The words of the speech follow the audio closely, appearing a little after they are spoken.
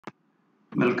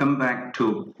Welcome back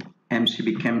to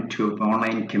MCB Chem Tube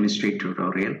online chemistry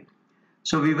tutorial.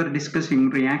 So we were discussing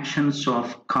reactions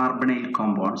of carbonyl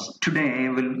compounds. Today I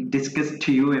will discuss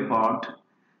to you about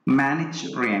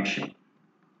Mannich reaction.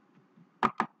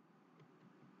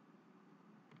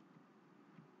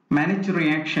 Mannich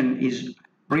reaction is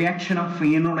reaction of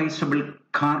ionizable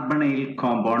carbonyl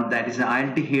compound, that is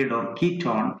aldehyde or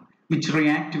ketone, which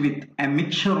react with a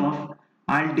mixture of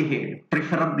aldehyde,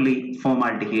 preferably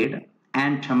formaldehyde,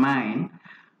 and amine,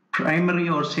 primary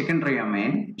or secondary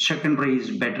amine. Secondary is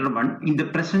better one, in the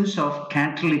presence of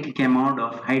catalytic amount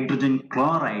of hydrogen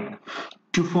chloride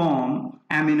to form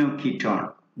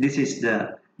aminoketone. This is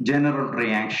the general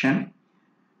reaction.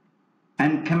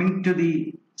 And coming to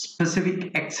the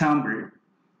specific example,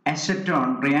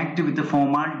 acetone react with the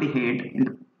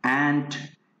formaldehyde and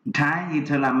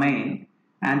diethylamine,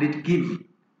 and it gives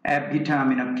a beta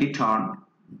aminoketone.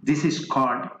 This is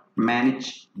called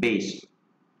Mannich base.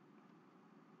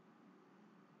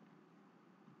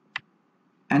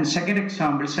 And second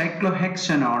example,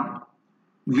 cyclohexanone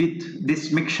with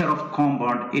this mixture of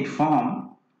compound, it forms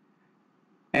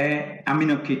a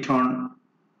aminoketone.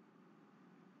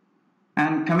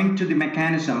 And coming to the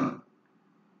mechanism,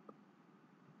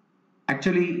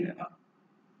 actually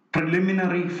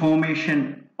preliminary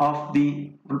formation of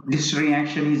this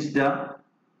reaction is the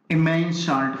imine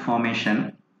salt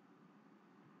formation.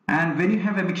 And when you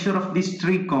have a mixture of these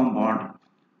three compounds,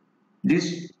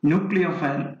 this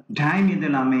nucleophile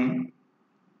dimethylamine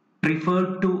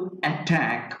preferred to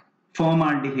attack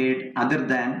formaldehyde other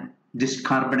than this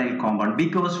carbonyl compound,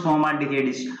 because formaldehyde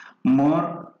is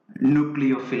more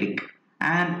nucleophilic.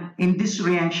 And in this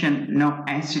reaction, no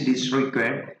acid is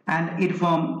required, and it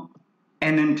forms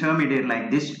an intermediate like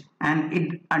this, and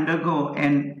it undergo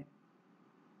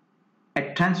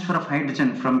a transfer of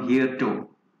hydrogen from here to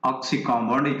oxy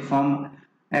compound. It forms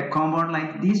a compound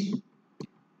like this.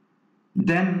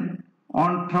 Then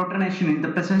on protonation, in the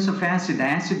presence of acid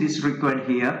is required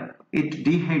here. It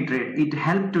dehydrate, it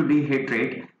helps to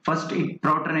dehydrate. First it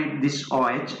protonate this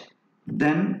OH,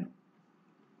 then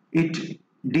it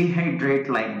dehydrate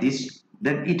like this,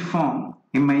 then it form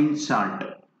imine salt.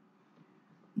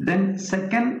 Then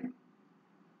second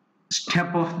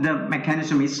step of the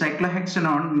mechanism is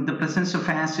cyclohexanone. In the presence of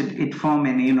acid, it form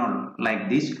an enol like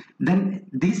this. Then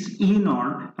this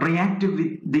enol react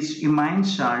with this imine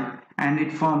salt and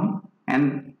it form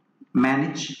an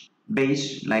Mannich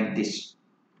base like this.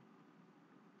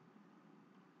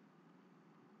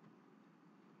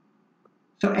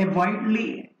 So a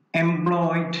widely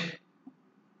employed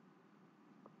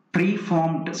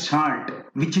preformed salt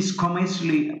which is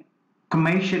commercially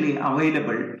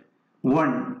available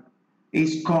one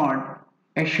is called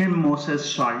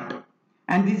Eschen-Moses salt,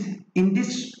 and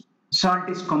this salt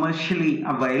is commercially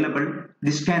available.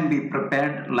 This can be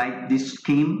prepared like this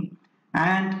scheme,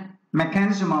 and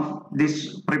mechanism of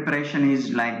this preparation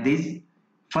is like this.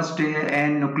 First a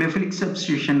nucleophilic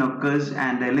substitution occurs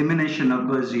and elimination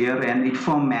occurs here, and it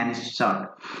forms Mannich salt.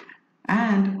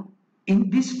 And in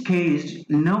this case,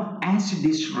 no acid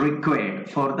is required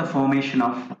for the formation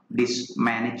of this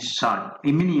Mannich salt,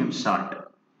 iminium salt.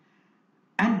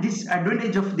 And this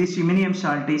advantage of this iminium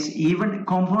salt is even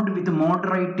compound with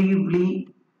moderatively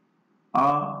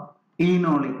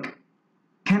enolic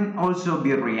can also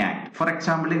be react. For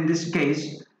example, in this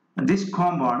case, this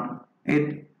compound,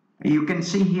 you can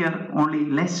see here only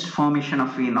less formation of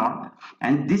enol,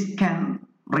 and this can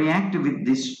react with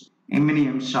this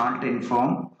iminium salt and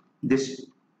form this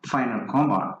final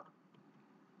compound.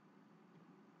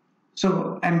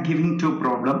 So I'm giving two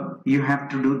problems. You have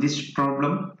to do this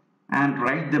problem and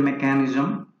write the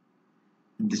mechanism,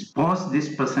 pause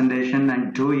this presentation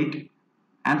and do it,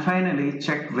 and finally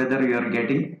check whether you are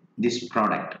getting this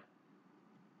product.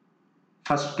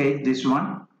 First case this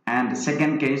one, and the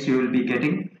second case you will be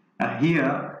getting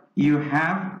here you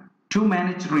have two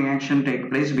Mannich reaction take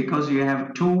place because you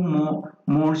have two more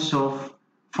moles of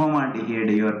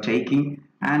formaldehyde you are taking,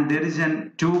 and there is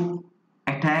two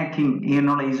attacking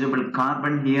ionizable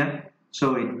carbon here,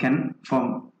 so it can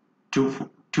form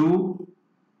two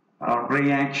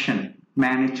reaction,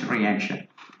 Mannich reaction.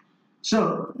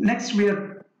 So next we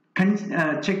are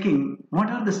checking what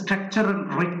are the structural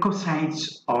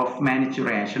requisites of Mannich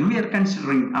reaction. We are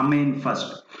considering amine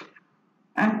first.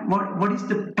 And what is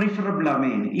the preferable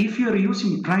amine? If you are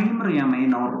using primary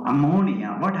amine or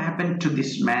ammonia, what happened to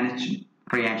this Mannich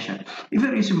reaction? If you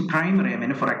are using primary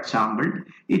amine, for example,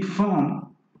 it forms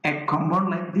a compound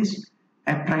like this.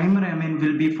 A primary amine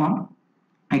will be formed.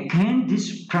 Again,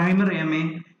 this primary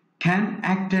amine can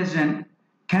act as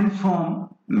can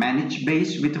form Mannich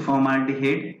base with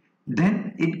formaldehyde,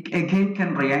 then it again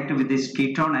can react with this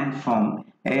ketone and form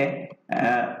a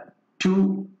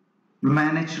two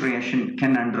Mannich reaction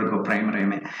can undergo primary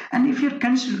amine. And if you're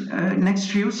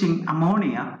next using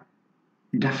ammonia,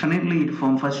 definitely it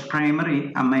forms first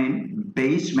primary amine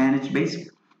base, Mannich base,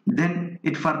 then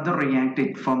it further react,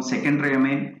 it forms secondary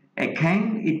amine,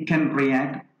 again it can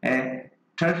react,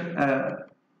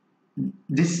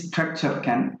 this structure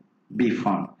can be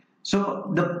formed.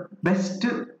 So the best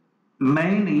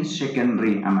main is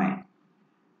secondary amine.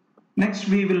 Next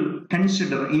we will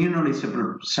consider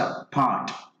enolizable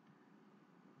part.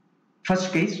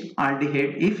 First case,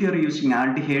 aldehyde. If you are using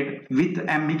aldehyde with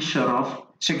a mixture of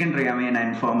secondary amine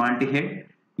and formaldehyde,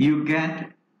 you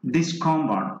get this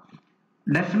compound.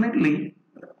 Definitely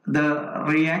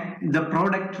the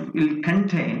product will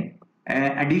contain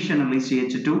additionally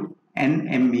CH2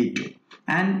 NME2,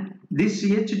 and this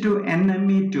CH2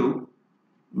 NME2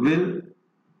 will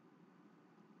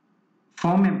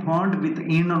form a bond with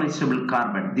enolizable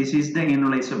carbon. This is the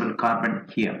enolizable carbon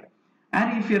here.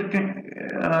 And if you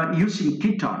are using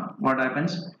ketone, what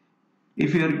happens?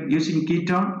 If you are using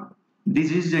ketone,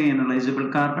 this is the enolizable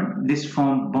carbon. This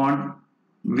form bond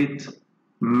with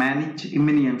Mannich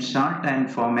iminium salt and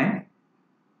form a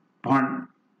bond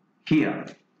here.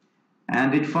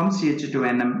 And it forms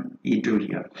CH2NME2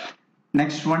 here.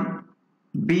 Next one,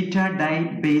 beta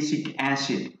dibasic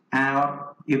acid,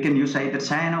 or you can use either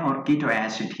cyano or keto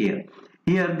acid here.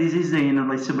 Here this is the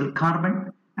enolizable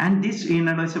carbon, and this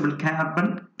enolizable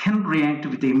carbon can react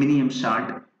with the iminium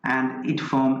salt and it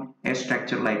form a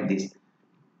structure like this.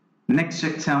 Next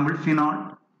example,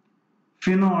 phenol.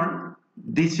 Phenol,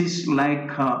 this is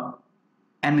like an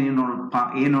enol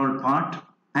part,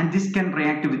 and this can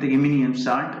react with the iminium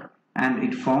salt and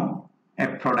it form a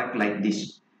product like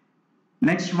this.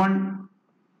 Next one,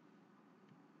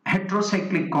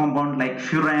 heterocyclic compound like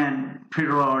furan,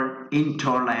 pyrrole,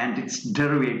 intol and its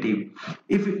derivative.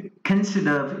 If you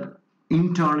consider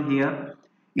intol here,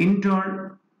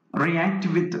 intol react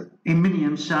with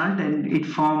iminium salt and it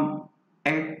form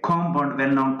a compound,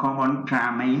 well-known compound,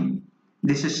 gramine.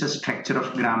 This is the structure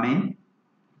of gramine,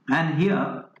 and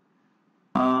here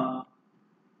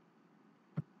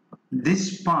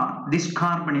this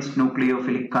carbon is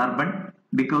nucleophilic carbon,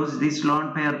 because this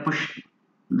lone pair push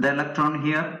the electron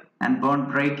here and bond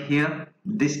break here.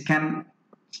 This can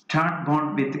start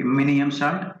bond with iminium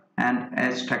salt and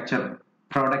a structure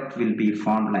product will be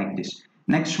formed like this.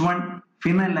 Next one,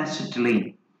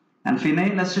 phenylacetylene. And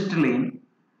phenylacetylene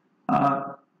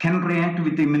can react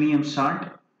with iminium salt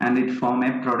and it form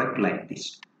a product like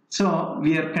this. So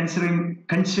we are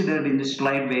considered in this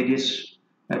slide various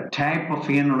type of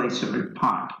enolizable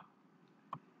part.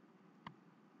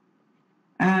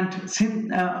 And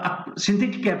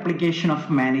synthetic application of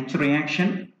Mannich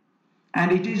reaction,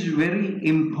 and it is very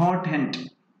important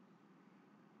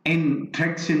in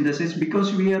drug synthesis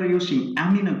because we are using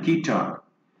aminoketone,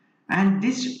 and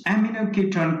this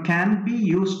aminoketone can be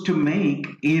used to make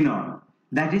enol,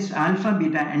 that is alpha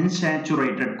beta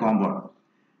unsaturated compound.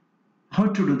 How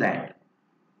to do that?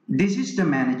 This is the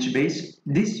Mannich base.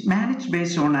 This Mannich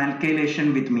base on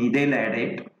alkylation with methyl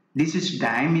iodide. This is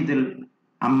dimethyl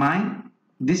amine.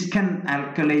 This can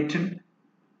alkylate.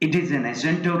 It is an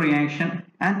acento reaction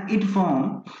and it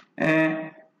forms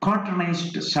a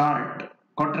cottonized salt,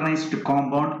 cottonized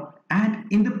compound, and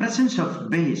in the presence of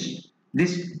base,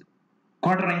 this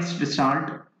cottonized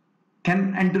salt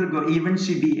can undergo even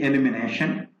CB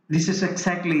elimination. This is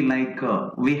exactly like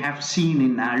we have seen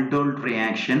in aldol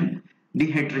reaction,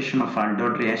 dehydration of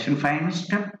aldol reaction, final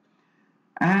step.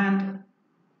 And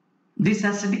this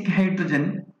acidic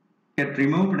hydrogen get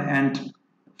removed and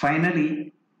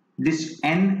finally this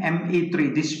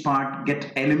NME3, this part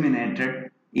get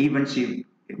eliminated even CB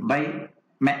by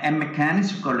a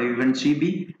mechanism called even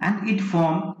CB, and it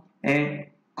form a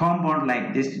compound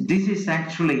like this. This is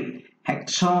actually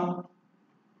hexomethylene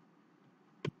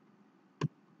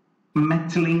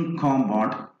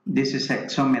compound. This is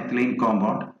hexomethylene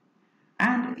compound.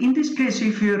 And in this case,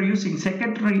 if you are using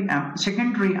secondary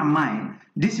amine,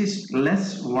 this is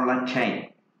less volatile.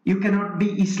 You cannot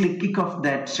be easily kick off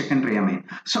that secondary amine.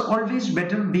 So always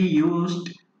better be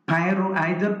used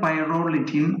either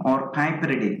pyrrolidine or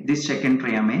piperidine. This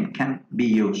secondary amine can be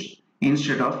used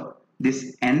instead of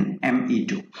this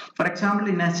NME2. For example,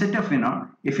 in acetophenol,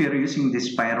 if you are using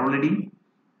this pyrrolidine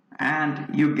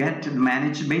and you get the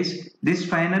Mannich base, this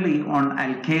finally on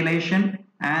alkylation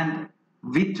and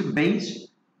with base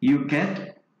you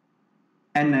get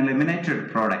an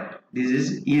eliminated product. This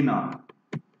is enol.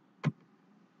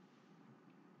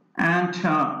 And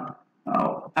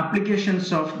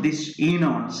applications of these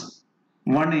enols,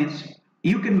 one is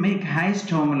you can make highest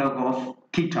homologue of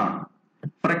ketone.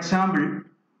 For example,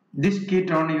 this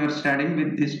ketone you are studying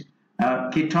with this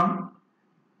ketone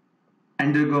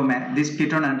this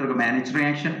ketone undergo Mannich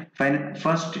reaction.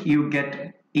 First you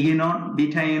get enone,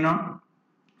 beta enone.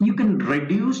 You can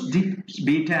reduce this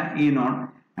beta enone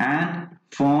and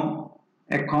form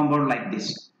a compound like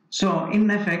this. So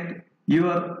in effect, you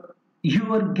are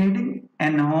getting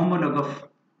an homologue of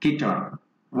ketone.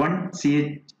 One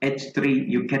CH3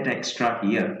 you get extra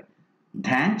here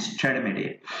than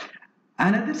stereomediate.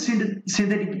 Another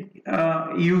synthetic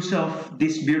use of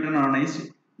this butanone is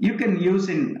you can use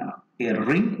in a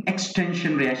ring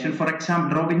extension reaction. For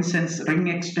example, Robinson's ring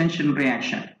extension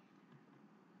reaction.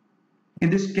 In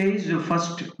this case,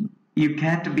 first you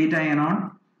get beta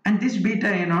enone, and this beta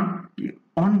enone,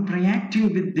 on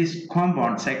reacting with this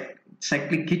compound,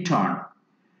 cyclic ketone,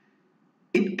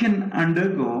 it can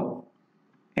undergo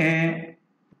a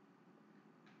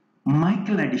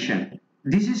Michael addition.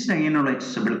 This is the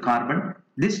ionizable carbon.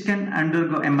 This can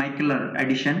undergo a Michael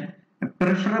addition.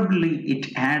 Preferably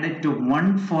it added to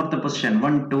 1/4 position,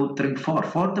 1, 2, 3, 4,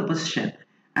 fourth position,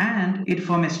 and it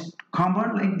forms a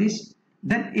compound like this.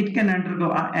 Then it can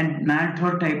undergo an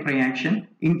aldol type reaction,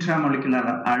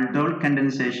 intramolecular aldol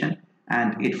condensation,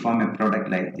 and it form a product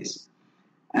like this.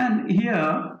 And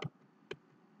here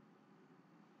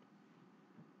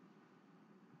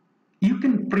you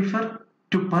can prefer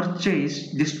to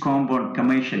purchase this compound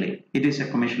commercially. It is a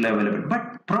commercially available.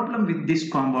 But problem with this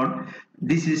compound,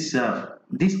 this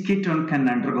ketone can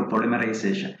undergo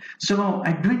polymerization. So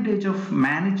advantage of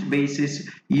Mannich base is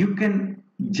you can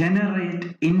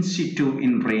generate in situ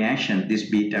in reaction this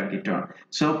beta ketone.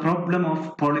 So problem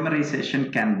of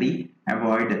polymerization can be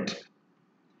avoided.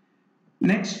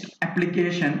 Next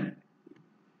application,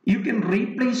 you can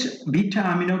replace beta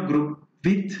amino group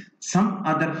with some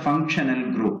other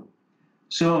functional group.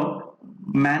 So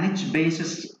Mannich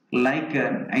bases like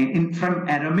from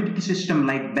aromatic system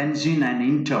like benzene and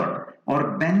intol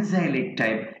or benzylate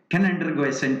type can undergo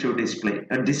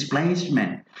SN2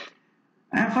 displacement.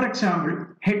 And for example,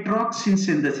 hydroxine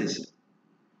synthesis.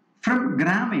 From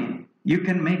gramine, you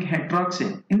can make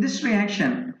hydroxine. In this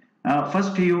reaction,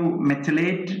 first you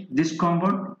methylate this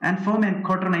compound and form a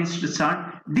quaternized salt.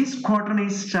 This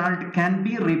quaternized salt can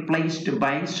be replaced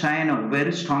by cyano,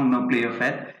 very strong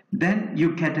nucleophile. Then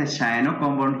you get a cyano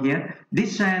compound here.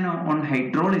 This cyano on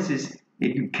hydrolysis,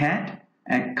 you get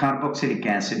a carboxylic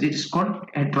acid. It is called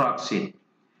hydroxide.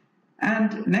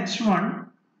 And next one,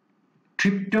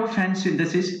 tryptophan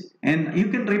synthesis, and you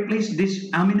can replace this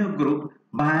amino group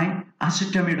by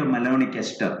acetamidomalonic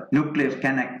ester,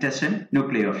 can act as a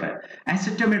nucleophile.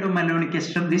 Acetamidomalonic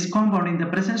ester, this compound in the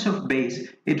presence of base,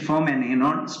 it form an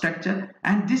enone structure,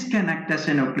 and this can act as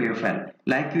a nucleophile.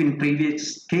 Like in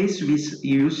previous case, we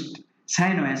used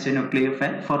cyano as a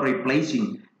nucleophile for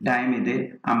replacing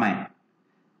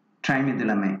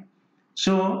trimethylamine.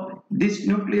 So this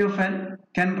nucleophile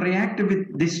can react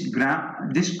with this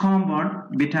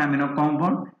compound, beta amino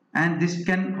compound, and this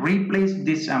can replace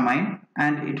this amine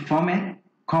and it form a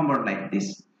compound like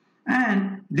this.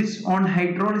 And this on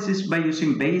hydrolysis by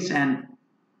using base and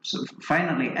so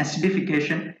finally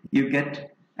acidification, you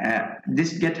get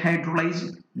this get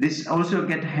hydrolyzed, this also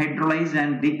get hydrolyzed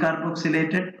and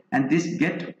decarboxylated, and this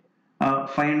get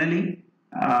finally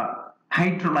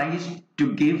hydrolyzed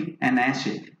to give an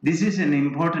acid. This is an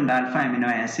important alpha amino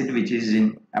acid which is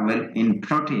in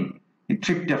protein, in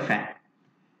tryptophan.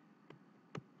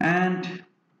 And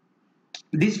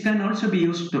this can also be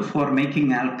used for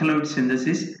making alkaloid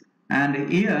synthesis. And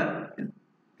here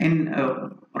in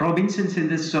Robinson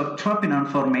synthesis of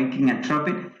tropinone for making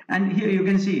atropine. And here you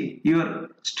can see you are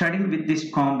studying with this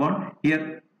compound.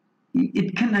 Here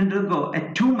it can undergo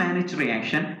a 2 Mannich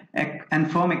reaction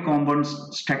and form a compound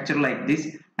structure like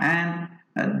this. And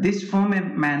this form a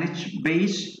Mannich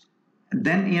base,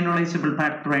 then ionizable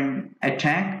pattern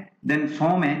attack, then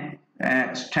form a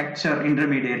structure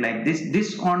intermediate like this.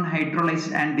 This on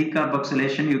hydrolysis and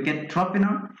decarboxylation you get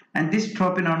tropinone, and this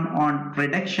tropinone on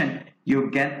reduction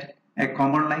you get a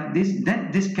compound like this.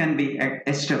 Then this can be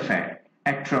esterified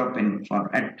atropine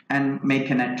and make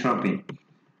an atropine.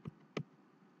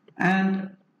 And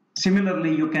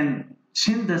similarly you can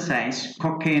synthesize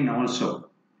cocaine also.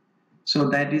 So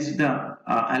that is the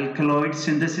alkaloid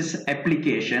synthesis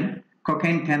application.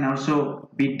 Cocaine can also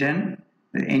be done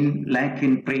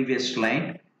in previous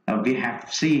slide. We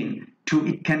have seen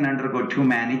it can undergo 2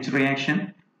 Mannich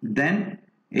reaction. Then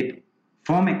it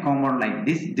form a compound like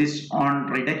this. This on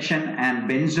reduction and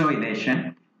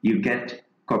benzoylation you get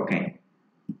cocaine.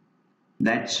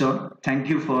 That's all. Thank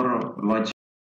you for watching.